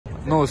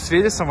Ну, с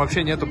Велесом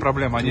вообще нету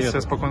проблем, они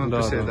все спокойно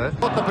тусят, да?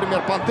 Вот,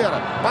 например,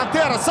 Пантера.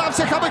 Пантера сам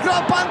всех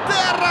обыграл.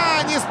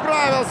 Пантера не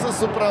справился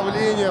с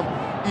управлением.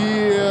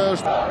 И...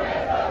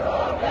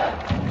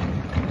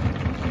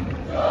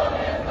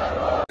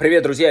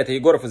 Привет, друзья, это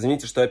Егоров.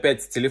 Извините, что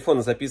опять с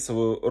телефона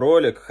записываю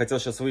ролик. Хотел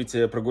сейчас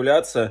выйти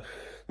прогуляться,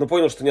 но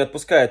понял, что не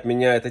отпускает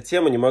меня эта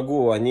тема. Не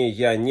могу о ней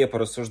я не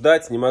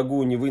порассуждать, не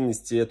могу не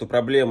вынести эту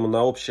проблему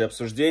на общее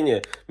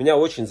обсуждение. Меня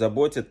очень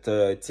заботит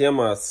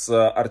тема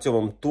с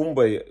Артемом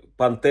Тумбой,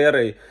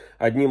 Пантерой,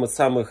 одним из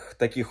самых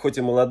таких, хоть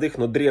и молодых,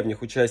 но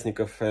древних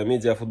участников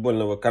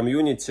медиафутбольного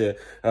комьюнити,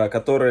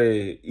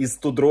 который из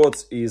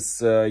Тудроц,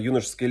 из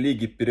юношеской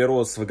лиги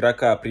перерос в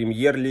игрока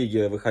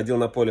премьер-лиги, выходил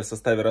на поле в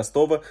составе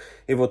Ростова.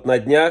 И вот на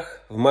днях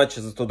в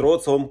матче за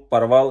Тудроц он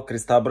порвал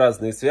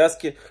крестообразные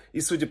связки.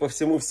 И, судя по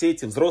всему, все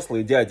эти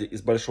взрослые дяди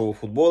из большого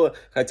футбола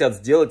хотят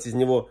сделать из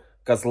него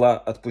козла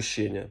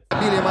отпущения.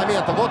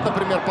 Момента. Вот,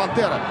 например,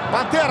 Пантера.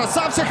 Пантера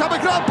сам всех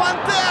обыграл.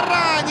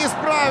 Пантера не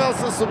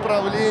справился с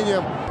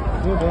управлением.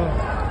 Ну да.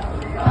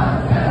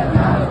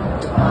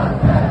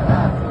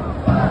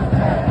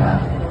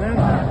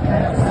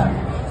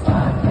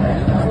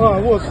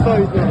 Вот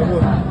ставить надо,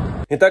 вот.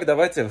 Итак,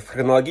 давайте в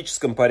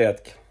хронологическом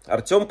порядке.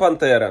 Артем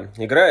Пантера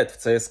играет в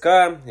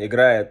ЦСКА,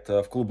 играет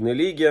в клубной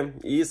лиге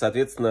и,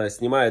 соответственно,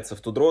 снимается в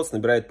Тудроц,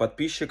 набирает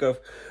подписчиков.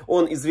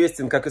 Он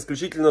известен как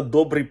исключительно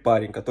добрый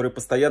парень, который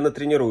постоянно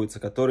тренируется,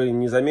 который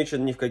не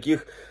замечен ни в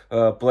каких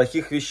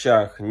плохих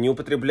вещах, не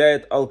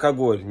употребляет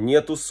алкоголь, не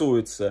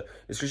тусуется.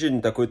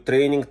 Исключительно такой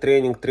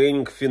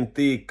тренинг,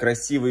 финты,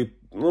 красивый,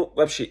 ну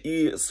вообще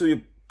и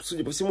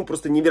судя по всему,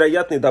 просто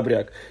невероятный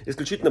добряк.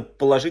 Исключительно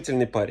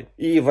положительный парень.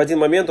 И в один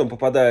момент он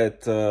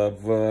попадает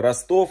в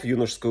Ростов, в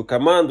юношескую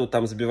команду,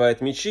 там забивает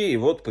мячи, и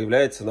вот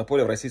появляется на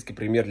поле в российской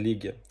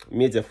премьер-лиге.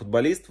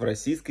 Медиафутболист в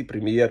российской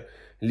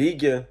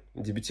премьер-лиге.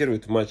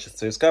 Дебютирует в матче с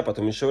ЦСКА,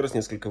 потом еще раз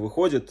несколько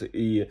выходит.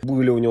 И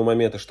были у него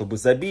моменты, чтобы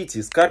забить.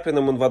 И с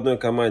Карпиным он в одной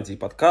команде, и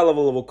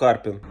подкалывал его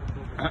Карпин.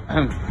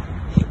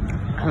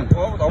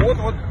 А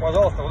вот,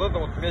 пожалуйста, вот это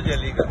вот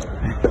медиалига.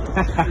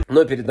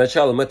 Но перед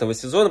началом этого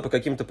сезона по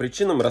каким-то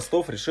причинам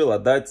Ростов решил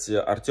отдать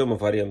Артема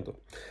в аренду.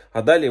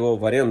 Отдали его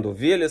в аренду в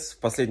Велес. В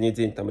последний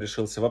день там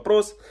решился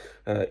вопрос.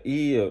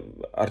 И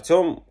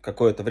Артем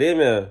какое-то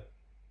время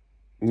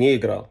не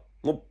играл.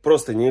 Ну,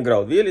 просто не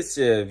играл в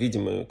Велесе.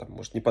 Видимо, там,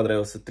 может, не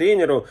понравился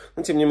тренеру.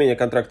 Но, тем не менее,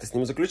 контракты с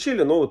ним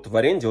заключили. Но вот в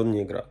аренде он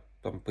не играл.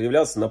 Там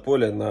появлялся на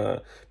поле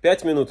на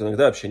 5 минут,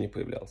 иногда вообще не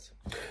появлялся.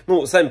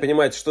 Ну, сами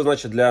понимаете, что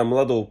значит для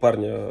молодого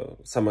парня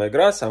сама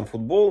игра, сам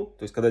футбол.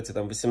 То есть, когда тебе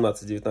там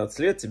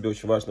 18-19 лет, тебе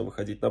очень важно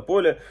выходить на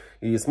поле.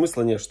 И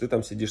смысла нет, что ты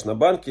там сидишь на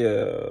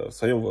банке в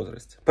своем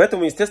возрасте.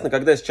 Поэтому, естественно,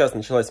 когда сейчас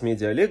началась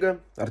медиалига,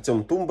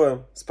 Артем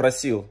Тумба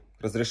спросил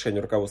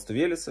разрешение руководства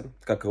Велеса,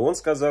 как и он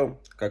сказал,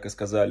 как и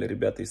сказали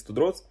ребята из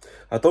Тудроц,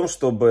 о том,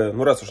 чтобы,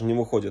 ну раз уж не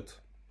выходит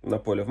на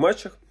поле в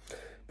матчах,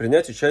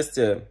 принять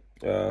участие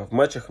в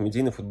матчах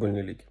медийной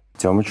футбольной лиги.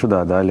 Тёмычу,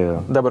 да, дали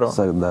добро.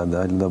 Да,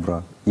 дали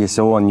добро. Если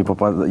он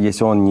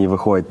не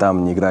выходит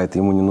там, не играет,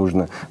 ему не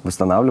нужно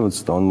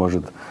восстанавливаться, то он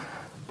может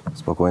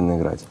спокойно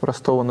играть. В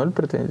Ростову 0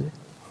 претензий?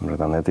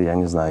 Братан, это я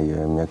не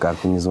знаю, мне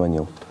Карпин не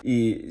звонил.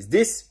 И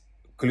здесь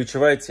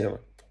ключевая тема.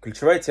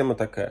 Ключевая тема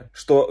такая,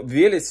 что в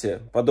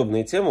Велесе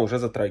подобные темы уже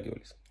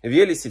затрагивались. В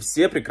Велесе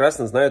все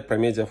прекрасно знают про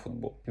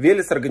медиафутбол.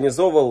 Велес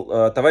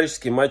организовывал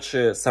товарищеские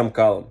матчи с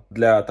Амкалом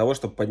для того,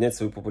 чтобы поднять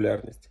свою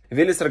популярность.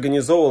 Велес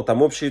организовывал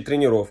там общие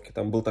тренировки.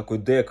 Там был такой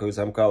Деко из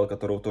Амкала,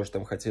 которого тоже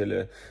там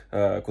хотели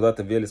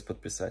куда-то в Велес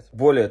подписать.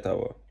 Более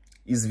того,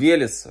 из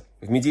Велеса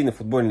в медийной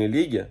футбольной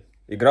лиге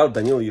играл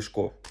Данила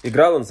Яшков.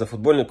 Играл он за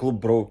футбольный клуб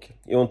Броуки.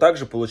 И он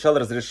также получал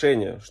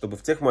разрешение, чтобы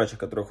в тех матчах, в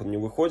которых он не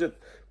выходит,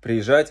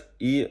 приезжать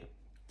и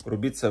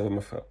рубиться в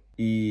МФЛ.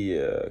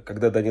 И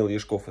когда Данила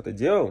Яшков это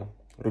делал,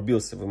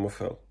 рубился в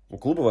МФЛ, у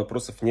клуба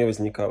вопросов не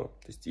возникало.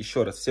 То есть,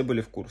 еще раз, все были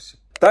в курсе.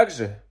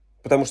 Также,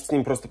 потому что с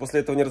ним просто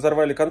после этого не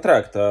разорвали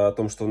контракт, а о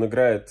том, что он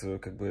играет,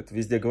 как бы это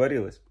везде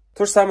говорилось.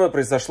 То же самое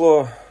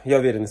произошло, я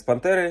уверен, и с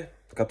Пантерой,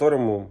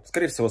 которому,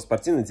 скорее всего,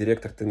 спортивный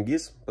директор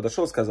Тенгиз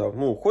подошел и сказал: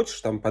 ну,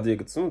 хочешь там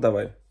подвигаться, ну,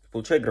 давай,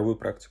 получай игровую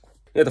практику.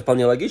 И это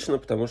вполне логично,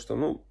 потому что,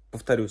 ну,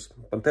 повторюсь,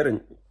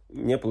 Пантера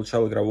не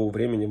получал игрового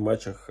времени в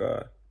матчах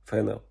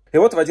ФНЛ. И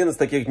вот в один из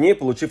таких дней,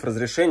 получив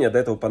разрешение, до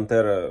этого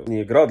Пантера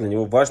не играл, для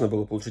него важно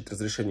было получить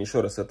разрешение.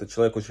 Еще раз, это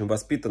человек очень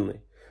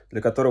воспитанный,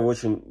 для которого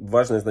очень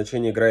важное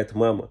значение играет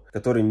мама,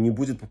 который не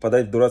будет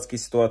попадать в дурацкие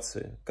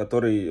ситуации,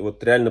 который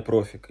вот реально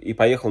профик. И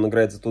поехал он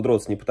играть за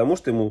Тудроц не потому,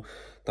 что ему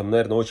там,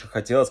 наверное, очень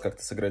хотелось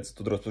как-то сыграть за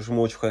Тудроц, потому что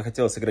ему очень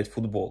хотелось играть в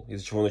футбол,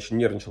 из-за чего он очень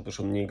нервничал, потому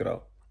что он не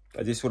играл.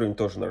 А здесь уровень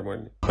тоже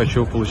нормальный.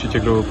 Хочу получить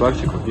игровую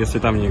практику. Если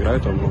там не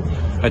играю, то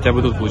хотя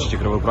бы тут получить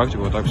игровую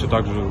практику. Вот так все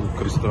так же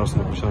користоваться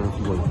на профессиональном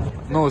футболе.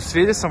 Ну, с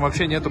Велесом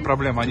вообще нету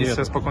проблем. Они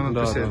все спокойно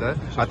тусят, да?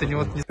 А ты не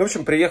вот не... В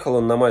общем, приехал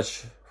он на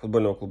матч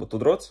футбольного клуба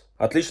Тудроц.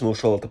 Отлично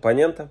ушел от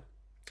оппонента.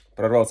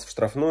 Прорвался в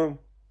штрафную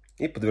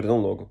и подвернул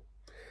ногу.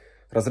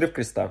 Разрыв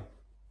креста.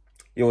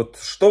 И вот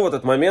что в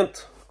этот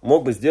момент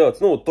мог бы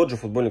сделать, ну, вот тот же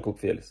футбольный клуб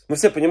Велес? Мы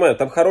все понимаем,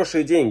 там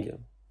хорошие деньги.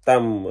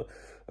 Там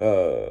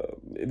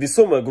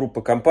весомая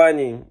группа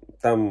компаний,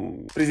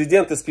 там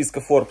президент из списка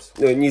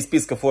Forbes, не из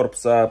списка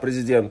Forbes, а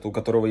президент, у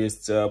которого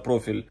есть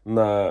профиль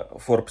на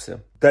Forbes,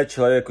 дать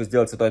человеку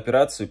сделать эту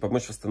операцию и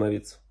помочь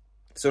восстановиться.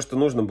 Все, что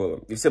нужно было.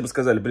 И все бы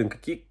сказали, блин,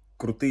 какие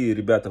крутые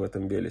ребята в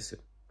этом Велесе.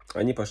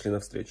 Они пошли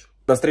навстречу.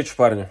 Навстречу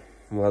парню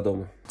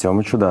молодому.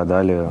 Тёмычу, да,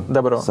 дали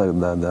Добро.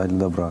 Да, дали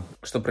добро.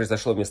 Что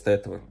произошло вместо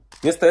этого?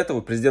 Вместо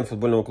этого президент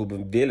футбольного клуба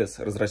 «Велес»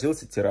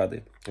 разразился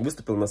тирадой.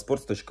 Выступил на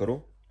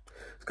sports.ru.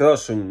 Сказал,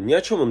 что ни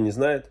о чем он не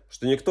знает,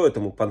 что никто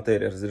этому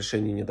 «Пантере»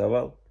 разрешения не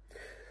давал,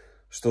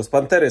 что с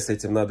 «Пантерой» с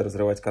этим надо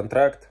разрывать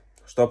контракт,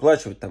 что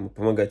оплачивать там и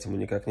помогать ему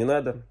никак не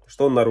надо,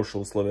 что он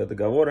нарушил условия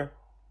договора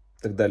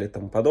и так далее и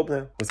тому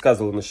подобное.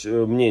 Высказывал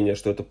мнение,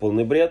 что это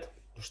полный бред,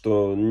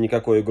 что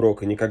никакой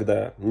игрок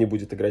никогда не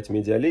будет играть в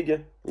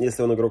медиалиге,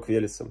 если он игрок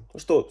Велеса.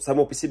 Что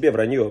само по себе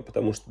вранье,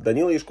 потому что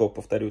Данила Яшков,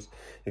 повторюсь,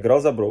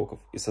 играл за Бровков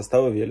из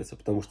состава Велеса,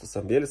 потому что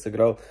сам Велес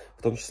играл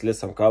в том числе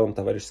с Амкалом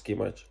товарищеские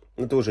матчи.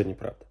 Это уже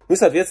неправда. Ну и,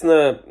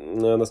 соответственно,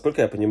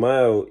 насколько я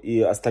понимаю, и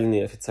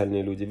остальные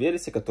официальные люди в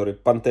Велесе, которые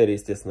 «Пантере»,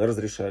 естественно,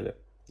 разрешали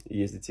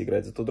ездить и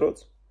играть за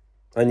Тудроц,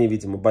 они,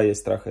 видимо, боясь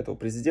страха этого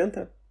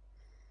президента,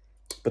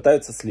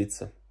 пытаются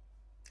слиться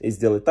и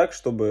сделать так,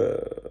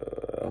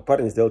 чтобы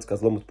парня сделать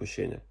козлом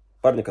отпущения.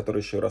 Парня,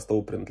 который еще и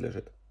Ростову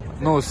принадлежит.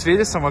 Ну, с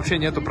Велесом вообще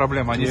нету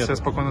проблем, они все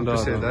спокойно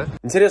тусят, да?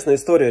 Интересная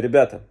история,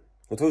 ребята.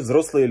 Вот вы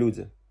взрослые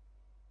люди.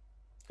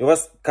 И у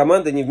вас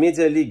команда не в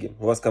медиалиге,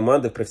 у вас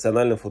команда в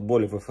профессиональном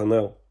футболе, в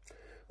ФНЛ.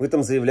 Вы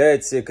там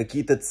заявляете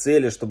какие-то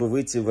цели, чтобы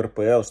выйти в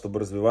РПЛ, чтобы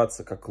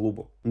развиваться как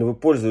клубу. Но вы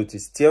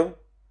пользуетесь тем,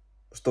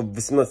 что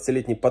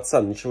 18-летний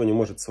пацан ничего не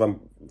может с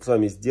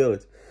вами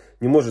сделать,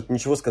 не может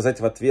ничего сказать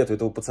в ответ. У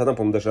этого пацана,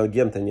 по-моему, даже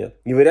агента нет.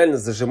 И вы реально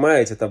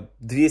зажимаете там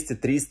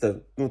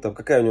 200-300, ну там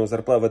какая у него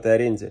зарплата в этой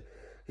аренде.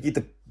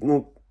 Какие-то,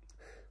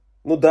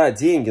 ну да,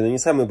 деньги, но не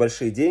самые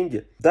большие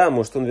деньги. Да,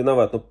 может он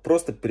виноват, но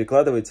просто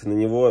перекладываете на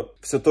него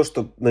все то,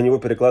 что на него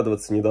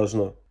перекладываться не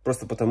должно.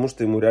 Просто потому,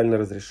 что ему реально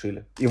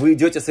разрешили. И вы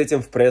идете с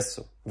этим в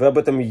прессу. Вы об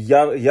этом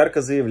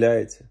ярко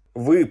заявляете.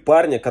 Вы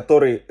парня,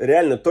 который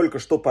реально только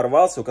что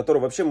порвался, у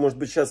которого вообще, может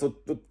быть, сейчас вот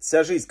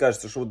вся жизнь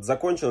кажется, что вот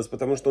закончилась,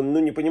 потому что он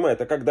не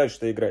понимает, а как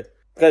дальше-то играть.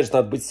 Конечно,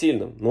 надо быть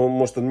сильным, но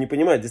может он не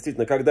понимает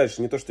действительно, как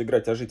дальше, не то что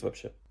играть, а жить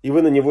вообще. И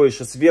вы на него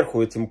еще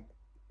сверху этим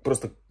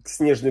просто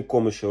снежный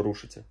ком еще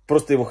рушите.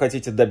 Просто его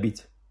хотите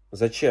добить.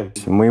 Зачем?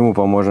 Мы ему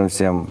поможем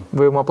всем.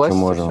 Вы ему оплатите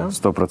можем,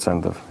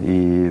 100%.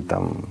 И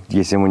там,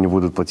 если ему не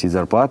будут платить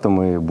зарплату,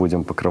 мы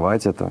будем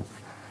покрывать это.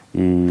 И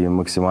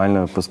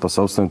максимально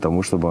поспособствуем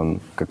тому, чтобы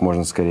он как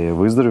можно скорее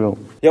выздоровел.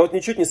 Я вот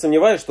ничуть не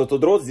сомневаюсь, что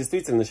Тудроц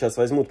действительно сейчас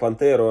возьмут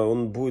 «Пантеру»,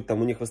 он будет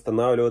там у них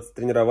восстанавливаться,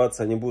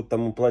 тренироваться, они будут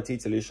там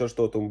платить или еще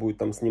что-то, он будет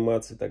там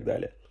сниматься и так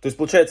далее. То есть,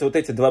 получается, вот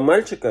эти два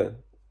мальчика,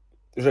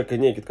 Жека и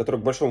Некит,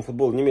 которые к большому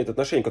футболу не имеют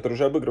отношения, которые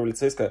уже обыгрывали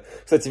ЦСКА.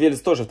 Кстати,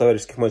 Велес тоже в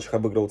товарищеских матчах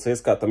обыгрывал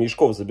ЦСКА. Там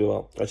Яшков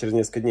забивал, а через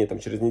несколько дней, там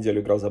через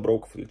неделю играл за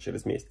Бровков или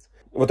через месяц.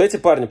 Вот эти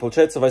парни,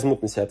 получается,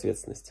 возьмут на себя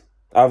ответственность.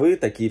 А вы,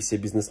 такие все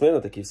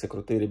бизнесмены, такие все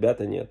крутые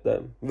ребята, нет,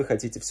 да. Вы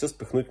хотите все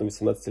спихнуть на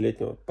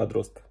 18-летнего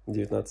подростка,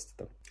 19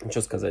 там.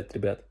 Что сказать,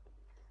 ребят?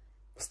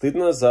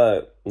 Стыдно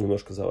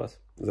немножко за вас,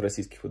 за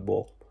российский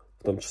футбол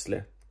в том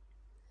числе.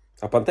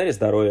 А «Пантере»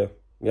 здоровье.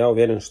 Я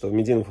уверен, что в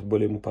медийном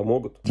футболе ему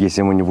помогут.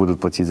 Если ему не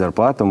будут платить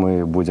зарплату,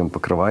 мы будем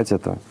покрывать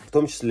это. В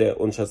том числе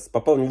он сейчас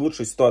попал не в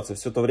лучшую ситуацию.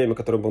 Все то время,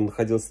 которое бы он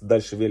находился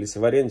дальше в Велесе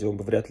в аренде, он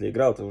бы вряд ли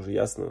играл. Это уже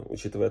ясно,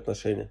 учитывая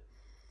отношения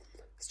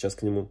сейчас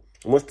к нему.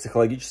 Может,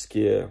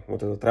 психологически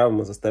вот эта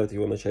травма заставит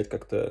его начать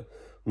как-то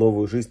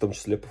новую жизнь, в том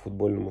числе по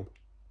футбольному.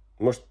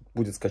 Может,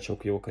 будет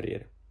скачок в его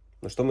карьере.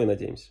 На что мы и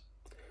надеемся.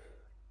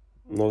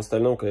 Но в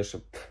остальном,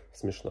 конечно,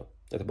 смешно.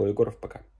 Это был Егоров, пока.